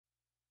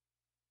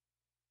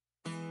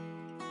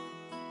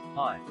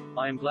Hi,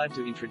 I am glad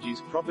to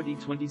introduce property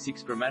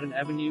 26 Gramatan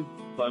Avenue,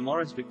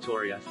 Beaumaris,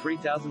 Victoria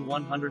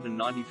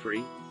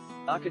 3193.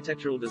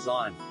 Architectural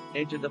design,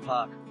 edge of the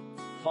park.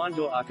 Fine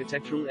door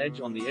architectural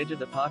edge on the edge of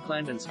the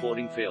parkland and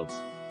sporting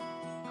fields.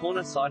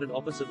 Corner sited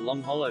opposite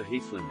Long Hollow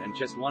Heathland and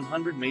just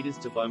 100 metres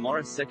to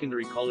Beaumaris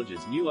Secondary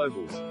College's new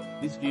ovals.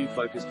 This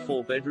view-focused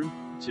 4-bedroom,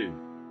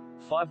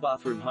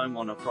 2.5-bathroom home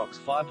on approx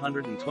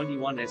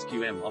 521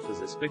 SQM offers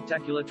a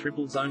spectacular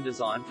triple-zone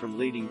design from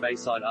leading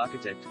Bayside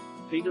architect,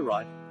 Peter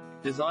Wright.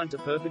 Designed to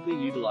perfectly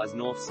utilize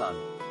north sun,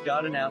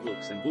 garden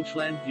outlooks and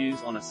bushland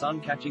views on a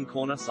sun-catching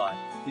corner site,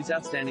 this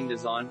outstanding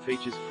design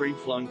features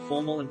free-flowing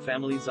formal and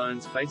family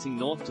zones facing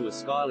north to a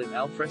skylit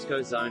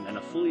alfresco zone and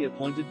a fully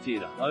appointed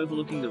theatre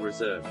overlooking the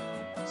reserve.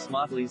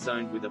 Smartly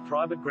zoned with a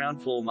private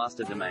ground floor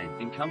master domain,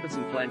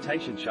 encompassing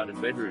plantation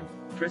shuttered bedroom,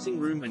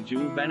 dressing room and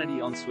dual vanity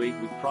ensuite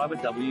with private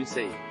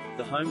WC.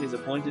 The home is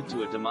appointed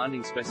to a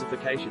demanding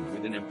specification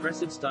with an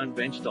impressive stone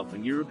benchtop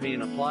and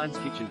European appliance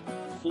kitchen,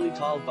 fully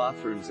tiled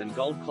bathrooms and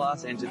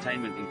gold-class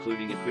entertainment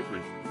including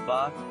equipment,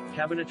 bar,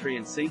 cabinetry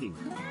and seating.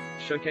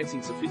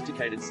 Showcasing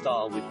sophisticated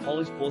style with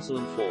polished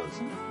porcelain floors,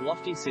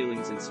 lofty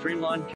ceilings and streamlined